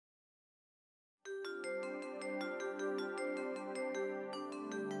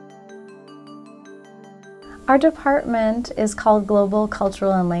Our department is called Global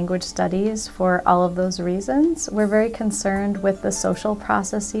Cultural and Language Studies for all of those reasons. We're very concerned with the social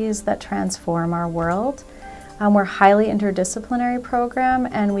processes that transform our world. We're a highly interdisciplinary program,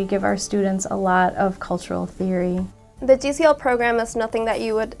 and we give our students a lot of cultural theory. The GCL program is nothing that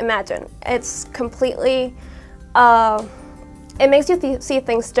you would imagine. It's completely, it makes you see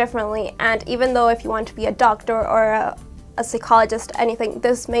things differently, and even though if you want to be a doctor or a psychologist, anything,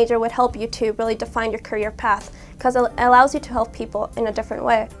 this major would help you to really define your career path because it allows you to help people in a different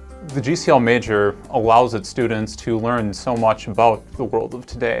way. The GCL major allows its students to learn so much about the world of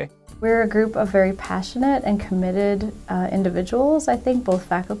today. We're a group of very passionate and committed individuals, I think, both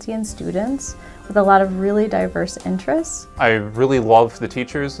faculty and students, with a lot of really diverse interests. I really love the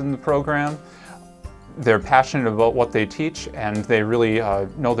teachers in the program. They're passionate about what they teach, and they really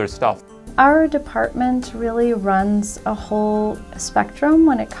know their stuff. Our department really runs a whole spectrum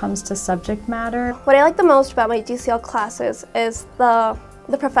when it comes to subject matter. What I like the most about my GCL classes is the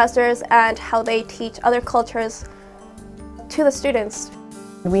professors and how they teach other cultures to the students.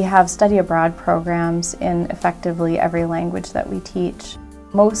 We have study abroad programs in effectively every language that we teach.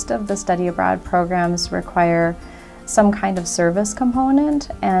 Most of the study abroad programs require some kind of service component,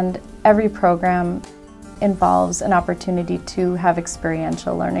 and every program involves an opportunity to have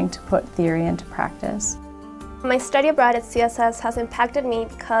experiential learning, to put theory into practice. My study abroad at CSS has impacted me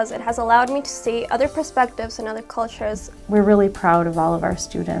because it has allowed me to see other perspectives and other cultures. We're really proud of all of our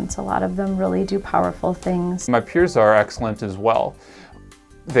students. A lot of them really do powerful things. My peers are excellent as well.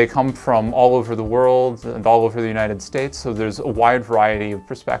 They come from all over the world and all over the United States, so there's a wide variety of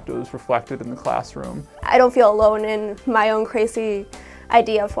perspectives reflected in the classroom. I don't feel alone in my own crazy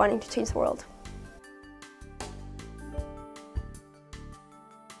idea of wanting to change the world.